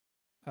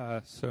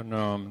So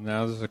Noam,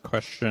 now there's a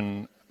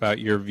question about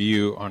your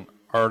view on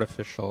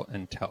artificial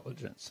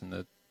intelligence and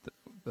the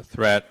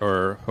threat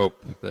or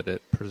hope that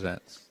it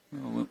presents.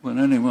 Well, when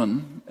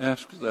anyone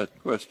asks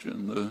that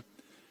question, the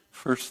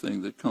first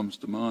thing that comes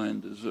to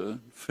mind is a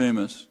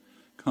famous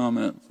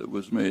comment that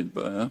was made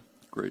by a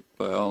great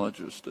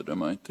biologist at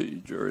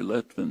MIT, Jerry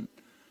Letvin,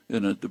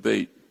 in a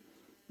debate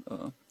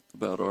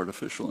about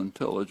artificial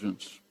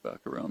intelligence back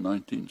around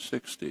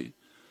 1960.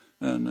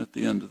 And at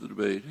the end of the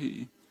debate,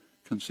 he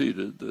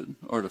conceded that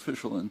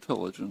artificial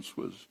intelligence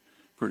was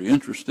pretty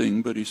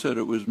interesting, but he said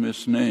it was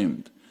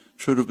misnamed.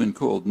 Should have been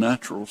called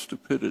natural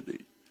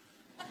stupidity.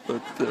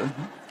 But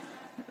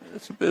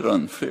it's a bit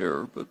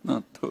unfair, but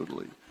not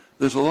totally.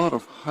 There's a lot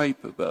of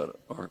hype about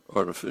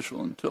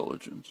artificial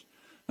intelligence,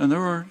 and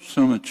there are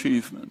some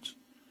achievements,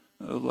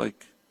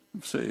 like,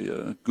 say,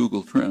 a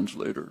Google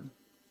Translator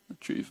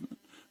achievement.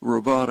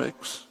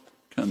 Robotics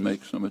can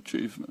make some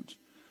achievements,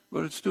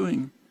 but it's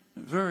doing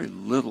very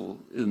little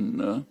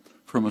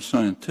from a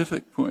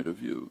scientific point of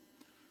view.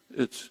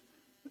 It's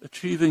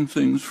achieving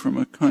things from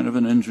a kind of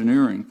an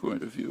engineering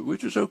point of view,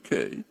 which is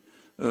okay.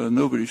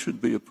 Nobody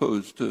should be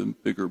opposed to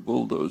bigger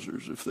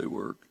bulldozers if they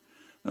work.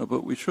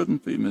 But we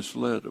shouldn't be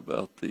misled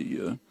about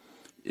the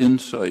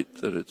insight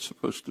that it's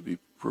supposed to be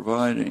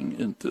providing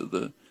into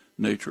the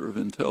nature of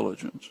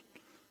intelligence.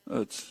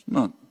 It's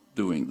not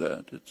doing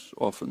that. It's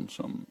often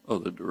some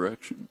other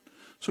direction.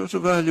 So it's a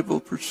valuable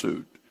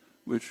pursuit,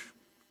 which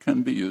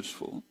can be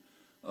useful.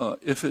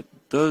 If it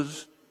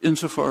does,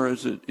 insofar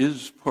as it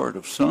is part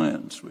of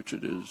science, which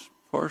it is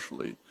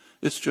partially,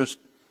 it's just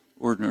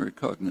ordinary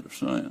cognitive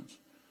science,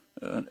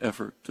 an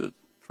effort to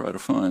try to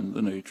find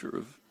the nature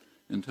of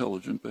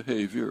intelligent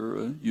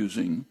behavior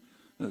using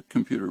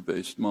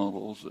computer-based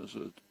models as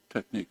a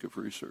technique of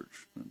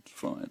research. It's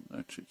fine.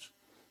 Actually, it's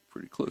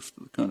pretty close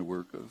to the kind of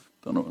work I've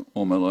done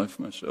all my life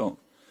myself.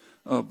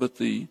 But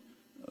you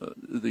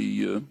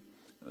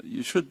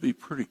should be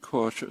pretty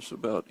cautious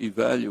about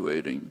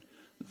evaluating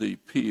the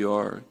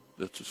PR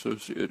that's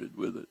associated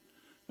with it,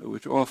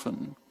 which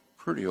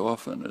pretty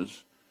often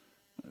is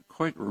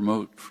quite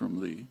remote from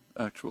the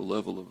actual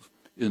level of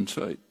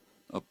insight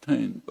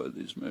obtained by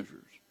these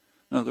measures.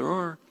 Now, there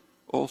are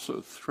also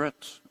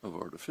threats of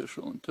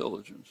artificial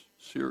intelligence,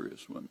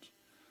 serious ones.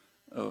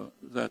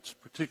 That's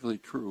particularly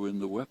true in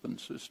the weapon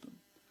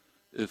system.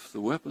 If the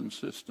weapon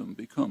system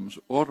becomes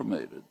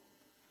automated,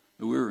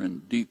 we're in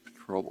deep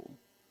trouble.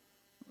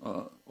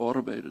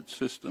 Automated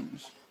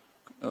systems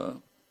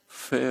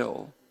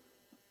fail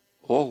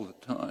all the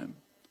time.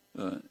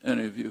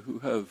 Any of you who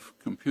have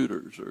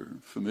computers are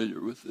familiar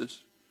with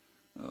this.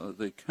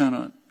 They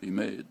cannot be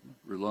made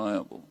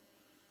reliable.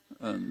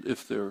 And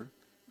if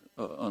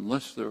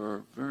unless there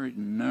are very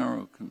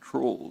narrow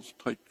controls,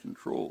 tight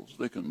controls,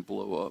 they can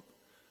blow up.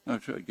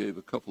 Actually, I gave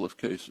a couple of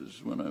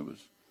cases when I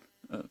was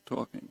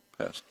talking,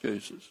 past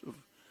cases.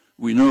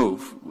 We know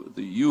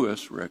the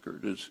U.S.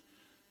 record is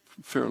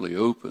fairly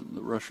open.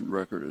 The Russian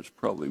record is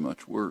probably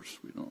much worse.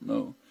 We don't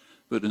know.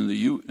 But in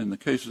the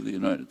case of the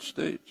United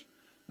States,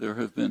 there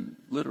have been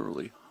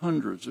literally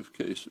hundreds of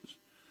cases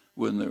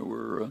when there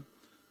were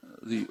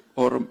the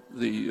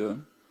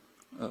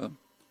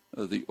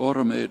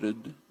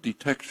automated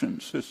detection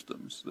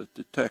systems that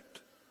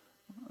detect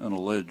an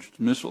alleged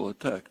missile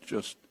attack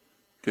just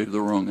gave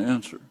the wrong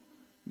answer,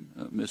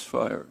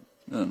 misfired.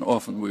 And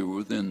often we were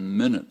within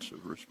minutes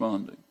of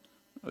responding.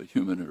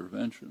 Human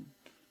intervention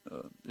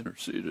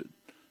interceded.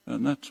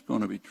 And that's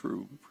going to be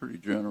true pretty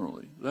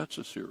generally. That's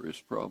a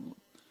serious problem.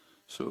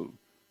 So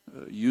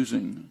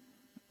using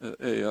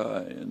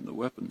AI in the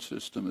weapon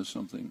system is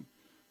something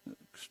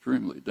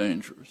extremely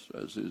dangerous,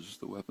 as is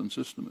the weapon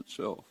system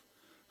itself.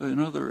 In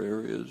other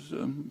areas,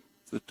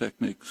 the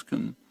techniques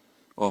can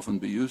often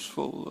be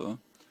useful.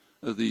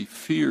 The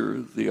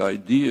fear, the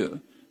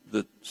idea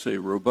that, say,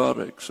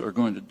 robotics are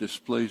going to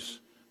displace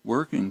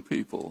working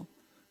people,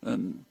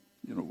 and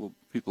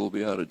people will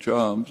be out of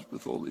jobs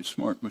with all these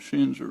smart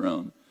machines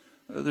around.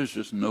 There's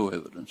just no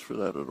evidence for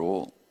that at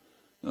all.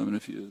 I mean,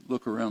 if you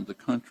look around the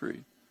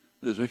country,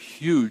 there's a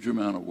huge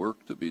amount of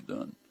work to be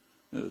done.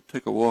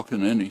 Take a walk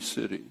in any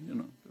city,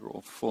 they're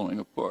all falling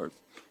apart.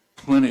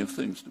 Plenty of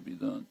things to be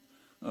done.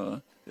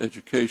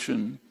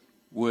 Education,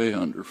 way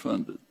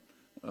underfunded.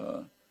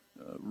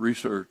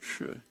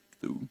 Research,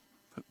 do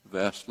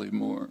vastly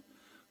more.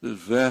 There's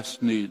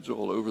vast needs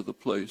all over the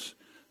place.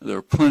 There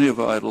are plenty of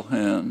idle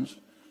hands.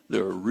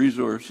 There are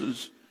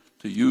resources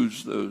to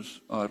use those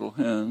idle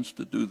hands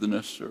to do the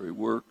necessary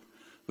work,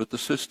 but the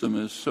system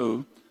is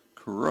so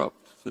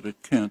corrupt that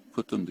it can't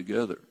put them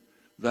together.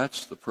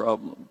 That's the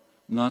problem,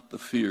 not the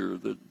fear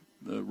that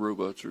the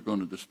robots are going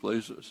to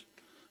displace us.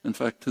 In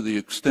fact, to the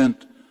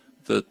extent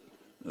that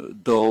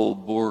dull,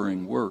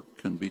 boring work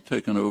can be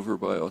taken over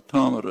by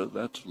automata,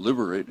 that's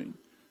liberating.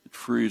 It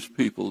frees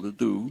people to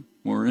do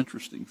more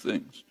interesting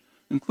things,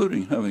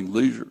 including having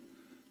leisure.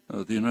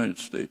 The United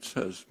States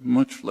has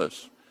much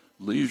less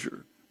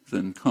leisure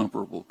than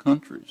comparable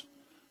countries,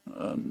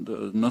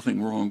 and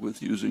nothing wrong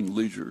with using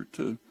leisure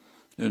to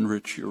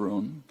enrich your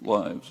own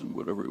lives in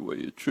whatever way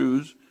you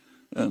choose.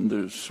 And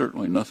there's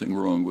certainly nothing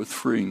wrong with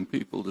freeing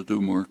people to do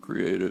more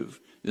creative,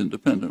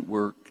 independent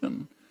work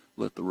and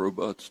let the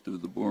robots do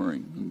the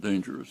boring and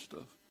dangerous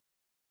stuff.